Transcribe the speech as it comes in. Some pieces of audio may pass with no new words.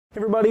Hey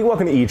everybody,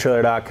 welcome to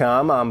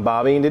etrailer.com. I'm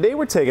Bobby, and today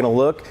we're taking a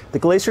look at the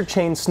Glacier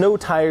Chains snow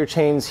tire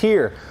chains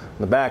here on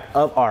the back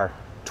of our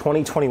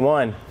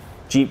 2021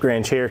 Jeep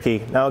Grand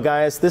Cherokee. Now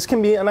guys, this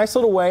can be a nice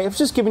little way of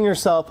just giving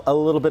yourself a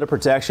little bit of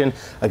protection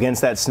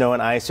against that snow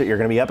and ice that you're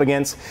going to be up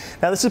against.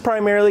 Now this is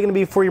primarily going to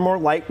be for your more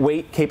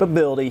lightweight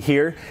capability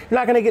here. You're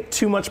not going to get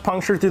too much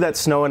puncture through that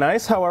snow and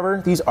ice.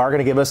 However, these are going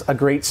to give us a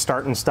great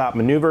start and stop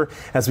maneuver,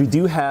 as we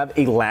do have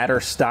a ladder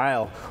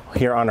style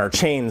here on our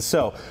chains.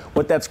 So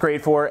what that's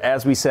great for,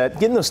 as we said,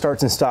 getting those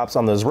starts and stops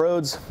on those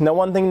roads. Now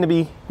one thing to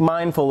be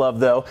mindful of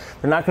though,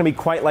 they're not going to be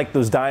quite like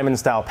those diamond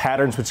style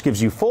patterns, which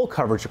gives you full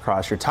coverage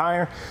across your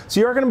tire.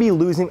 So you're going to be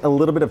losing a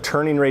little bit of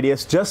turning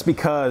radius just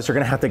because you're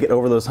going to have to get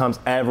over those humps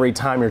every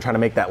time you're trying to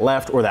make that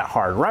left or that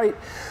hard right.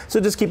 So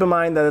just keep in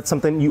mind that it's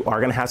something you are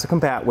going to have to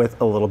combat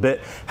with a little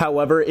bit.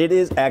 However, it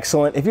is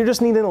excellent if you're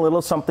just needing a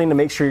little something to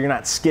make sure you're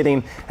not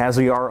skidding as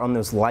we are on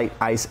those light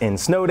ice and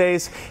snow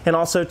days, and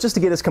also just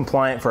to get us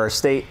compliant for our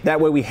state. That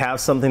way we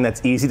have something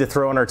that's easy to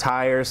throw on our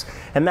tires,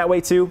 and that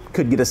way too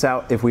could get us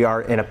out if we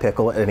are in a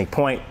pickle at any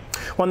point.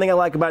 One thing I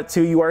like about it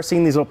too, you are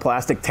seeing these little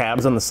plastic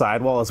tabs on the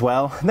sidewall as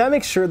well. That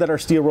makes sure that our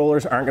steel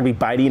rollers aren't going to be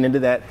biting into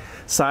that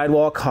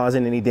sidewall,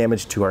 causing any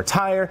damage to our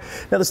tire.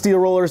 Now the steel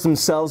rollers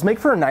themselves make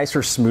for a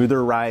nicer,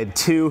 smoother ride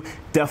too.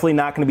 Definitely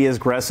not going to be as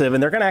aggressive,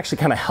 and they're going to actually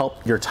kind of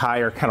help your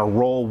tire kind of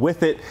roll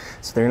with it,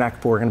 so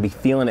we're going to be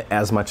feeling it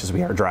as much as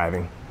we are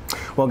driving.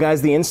 Well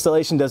guys, the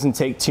installation doesn't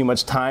take too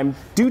much time.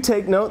 Do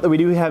take note that we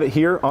do have it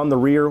here on the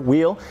rear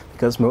wheel,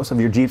 because most of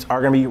your Jeeps are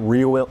going to be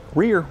rear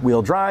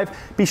wheel drive.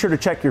 Be sure to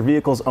check your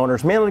vehicle's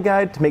owner's manual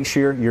guide to make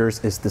sure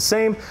yours is the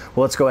same.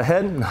 Well, let's go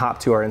ahead and hop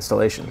to our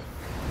installation.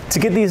 To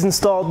get these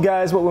installed,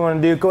 guys, what we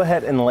want to do, go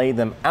ahead and lay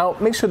them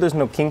out. Make sure there's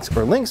no kinks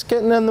or links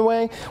getting in the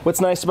way.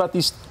 What's nice about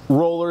these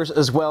rollers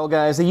as well,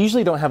 guys, they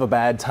usually don't have a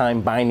bad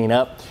time binding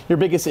up. Your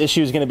biggest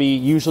issue is going to be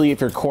usually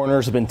if your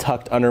corners have been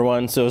tucked under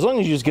one. So as long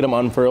as you just get them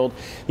unfurled,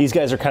 these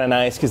guys are kind of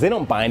nice because they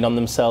don't bind on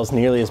themselves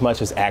nearly as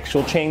much as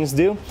actual chains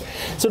do.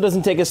 So it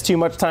doesn't take us too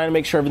much time to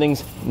make sure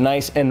everything's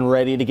nice and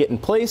ready to get in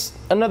place.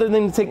 Another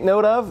thing to take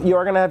note of, you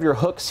are going to have your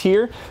hooks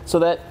here so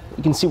that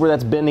you can see where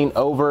that's bending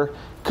over.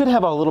 Could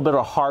have a little bit of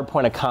a hard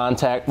point of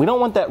contact. We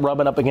don't want that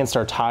rubbing up against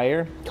our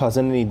tire,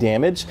 causing any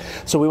damage.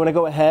 So we want to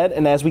go ahead,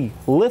 and as we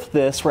lift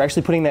this, we're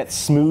actually putting that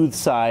smooth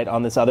side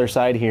on this other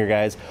side here,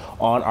 guys,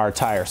 on our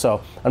tire.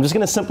 So I'm just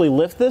going to simply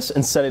lift this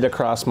and set it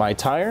across my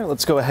tire.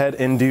 Let's go ahead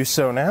and do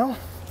so now.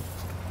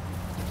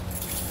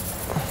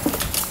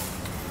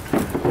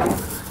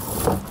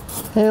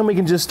 And we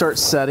can just start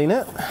setting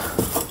it,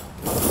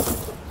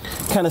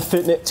 kind of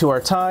fitting it to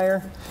our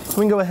tire. We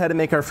can go ahead and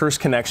make our first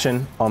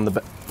connection on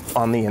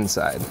the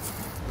inside.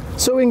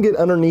 So we can get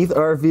underneath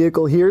our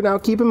vehicle here. Now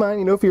keep in mind,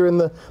 you know, if you're in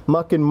the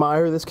muck and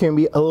mire, this can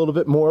be a little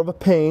bit more of a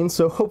pain.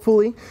 So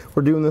hopefully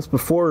we're doing this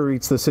before we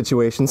reach those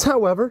situations.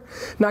 However,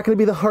 not going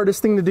to be the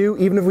hardest thing to do.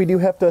 Even if we do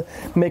have to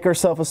make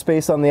ourselves a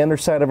space on the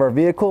underside of our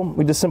vehicle,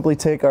 we just simply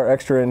take our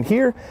extra end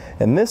here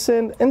and this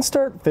end and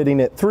start fitting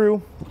it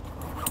through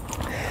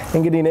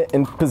and getting it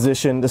in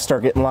position to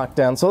start getting locked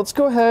down. So let's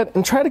go ahead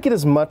and try to get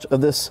as much of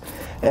this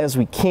as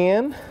we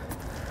can.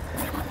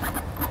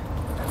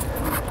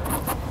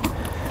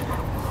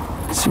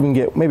 So we can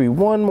get maybe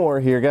one more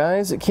here,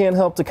 guys. It can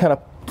help to kind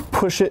of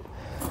push it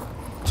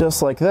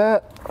just like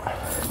that.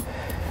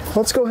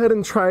 Let's go ahead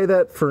and try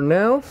that for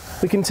now.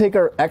 We can take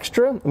our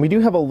extra, and we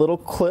do have a little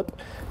clip.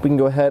 We can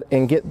go ahead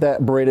and get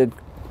that braided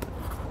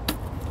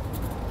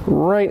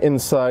right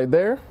inside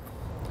there.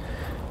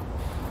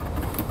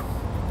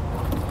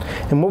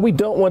 And what we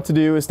don't want to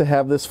do is to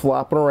have this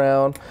flopping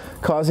around,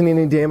 causing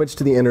any damage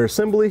to the inner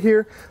assembly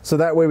here. So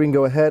that way we can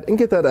go ahead and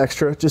get that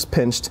extra just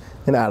pinched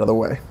and out of the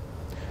way.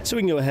 So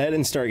we can go ahead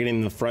and start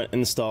getting the front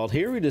installed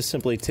here. We just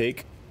simply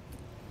take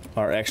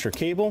our extra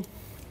cable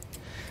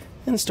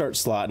and start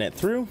slotting it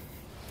through.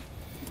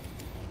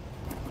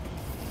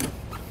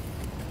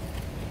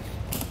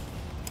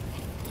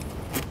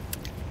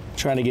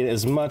 Trying to get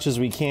as much as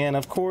we can,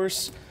 of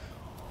course,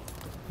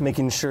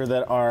 making sure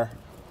that our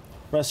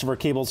rest of our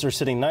cables are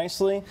sitting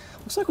nicely.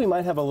 Looks like we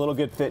might have a little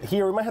good fit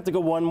here. We might have to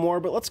go one more,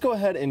 but let's go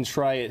ahead and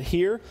try it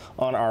here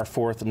on our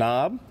fourth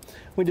knob.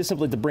 We just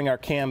simply have to bring our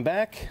cam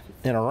back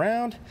and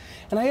around.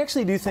 And I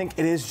actually do think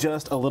it is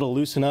just a little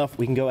loose enough.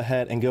 We can go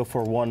ahead and go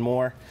for one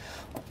more.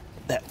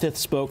 That fifth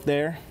spoke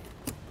there.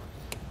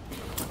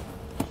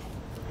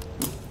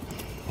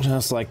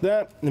 Just like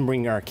that. Then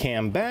bring our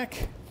cam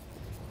back.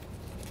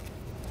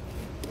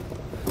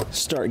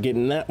 Start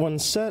getting that one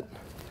set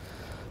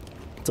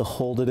to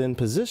hold it in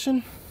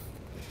position.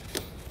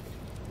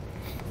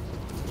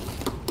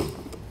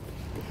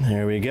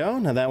 There we go.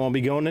 Now that won't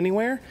be going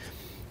anywhere.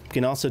 We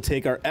can also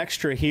take our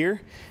extra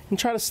here and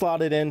try to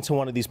slot it into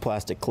one of these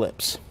plastic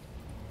clips.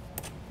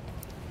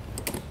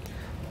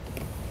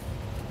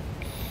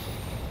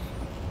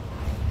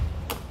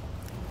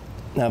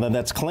 Now that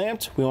that's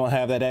clamped, we won't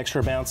have that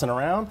extra bouncing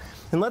around.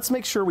 And let's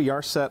make sure we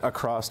are set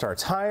across our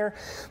tire.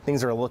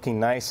 Things are looking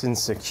nice and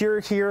secure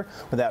here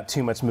without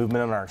too much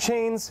movement on our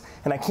chains.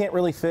 And I can't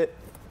really fit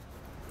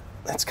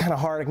that's kind of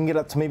hard. I can get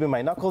up to maybe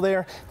my knuckle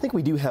there. I think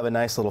we do have a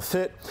nice little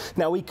fit.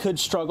 Now we could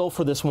struggle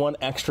for this one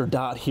extra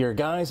dot here,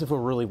 guys, if we're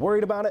really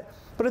worried about it,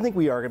 but I think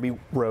we are gonna be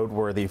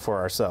roadworthy for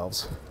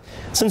ourselves.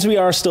 Since we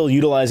are still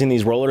utilizing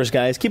these rollers,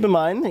 guys, keep in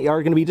mind they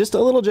are gonna be just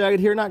a little jagged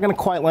here, not gonna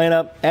quite line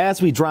up.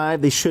 As we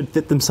drive, they should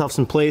fit themselves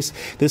in place.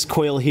 This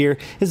coil here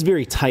is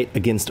very tight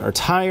against our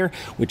tire,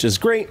 which is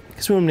great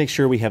because we wanna make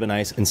sure we have a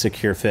nice and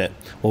secure fit.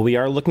 Well, we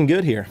are looking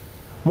good here.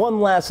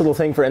 One last little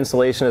thing for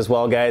installation as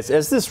well, guys.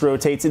 As this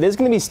rotates, it is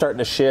going to be starting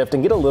to shift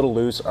and get a little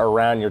loose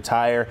around your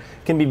tire.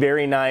 It can be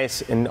very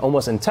nice and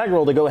almost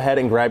integral to go ahead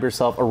and grab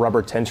yourself a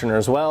rubber tensioner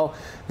as well.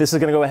 This is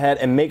going to go ahead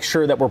and make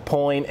sure that we're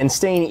pulling and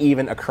staying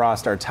even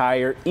across our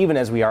tire, even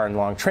as we are in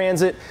long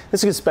transit.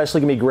 This is especially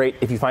going to be great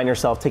if you find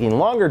yourself taking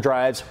longer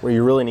drives where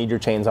you really need your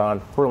chains on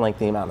for a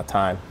lengthy amount of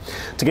time.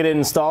 To get it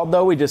installed,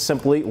 though, we just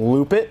simply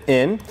loop it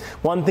in.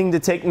 One thing to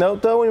take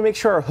note, though, we make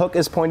sure our hook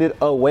is pointed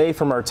away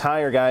from our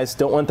tire, guys.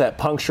 Don't want that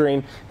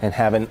puncturing and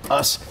having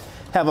us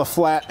have a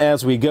flat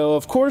as we go,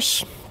 of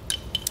course.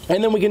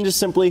 And then we can just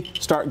simply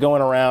start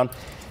going around,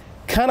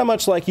 kind of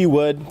much like you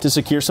would to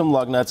secure some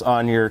lug nuts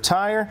on your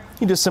tire.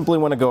 You just simply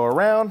want to go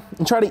around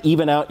and try to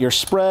even out your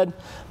spread.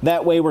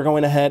 That way we're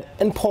going ahead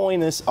and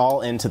pulling this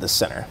all into the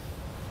center.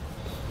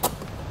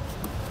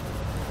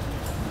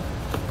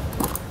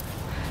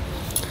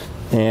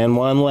 And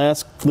one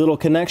last little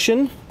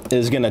connection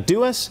is going to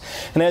do us.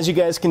 And as you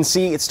guys can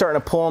see, it's starting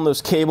to pull on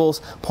those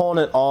cables,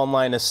 pulling it all in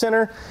line of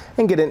center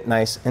and get it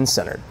nice and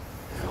centered.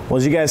 Well,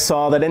 as you guys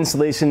saw, that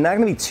installation not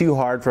going to be too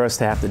hard for us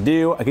to have to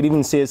do. I could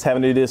even see us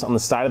having to do this on the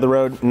side of the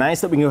road.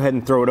 Nice that we can go ahead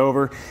and throw it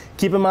over.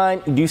 Keep in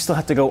mind, you do still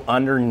have to go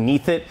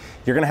underneath it.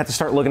 You're going to have to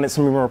start looking at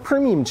some of your more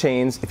premium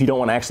chains if you don't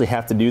want to actually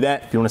have to do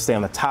that, if you want to stay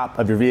on the top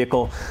of your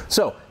vehicle.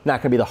 So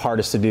not going to be the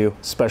hardest to do,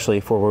 especially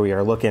for where we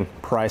are looking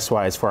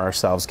price-wise for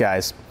ourselves,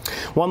 guys.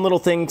 One little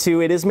thing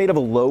too, it is made of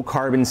a low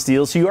carbon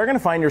steel, so you are going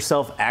to find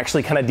yourself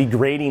actually kind of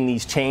degrading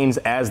these chains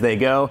as they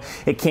go.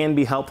 It can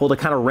be helpful to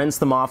kind of rinse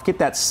them off, get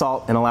that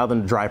salt and allow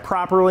them to dry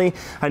properly.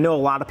 I know a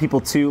lot of people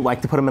too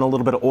like to put them in a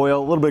little bit of oil,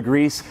 a little bit of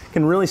grease,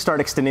 can really start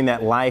extending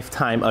that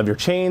lifetime of your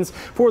chains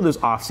for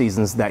those off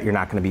seasons that you're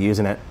not going to be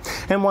using it.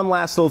 And one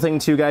last little thing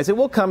too, guys, it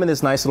will come in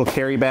this nice little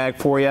carry bag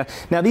for you.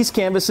 Now these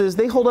canvases,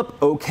 they hold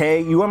up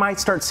okay. You might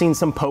start seeing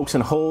some pokes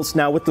and holes.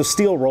 Now with the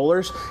steel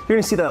rollers, you're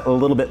going to see that a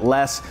little bit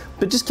less,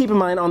 but just keep in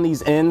mind on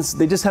these ends,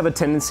 they just have a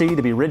tendency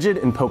to be rigid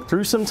and poke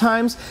through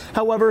sometimes.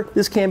 However,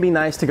 this can be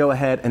nice to go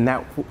ahead and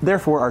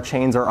therefore our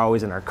chains are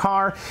always in our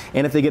car.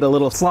 And if they get a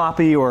little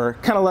sloppy or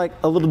kind of like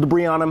a little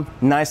debris on them,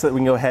 nice that we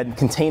can go ahead and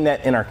contain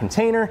that in our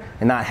container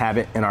and not have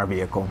it in our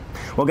vehicle.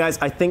 Well, guys,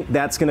 I think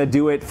that's going to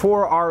do it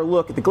for our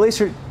look at the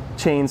Glacier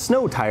Chains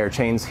snow tire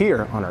chains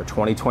here on our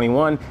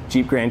 2021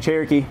 Jeep Grand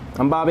Cherokee.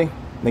 I'm Bobby.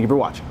 Thank you for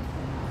watching.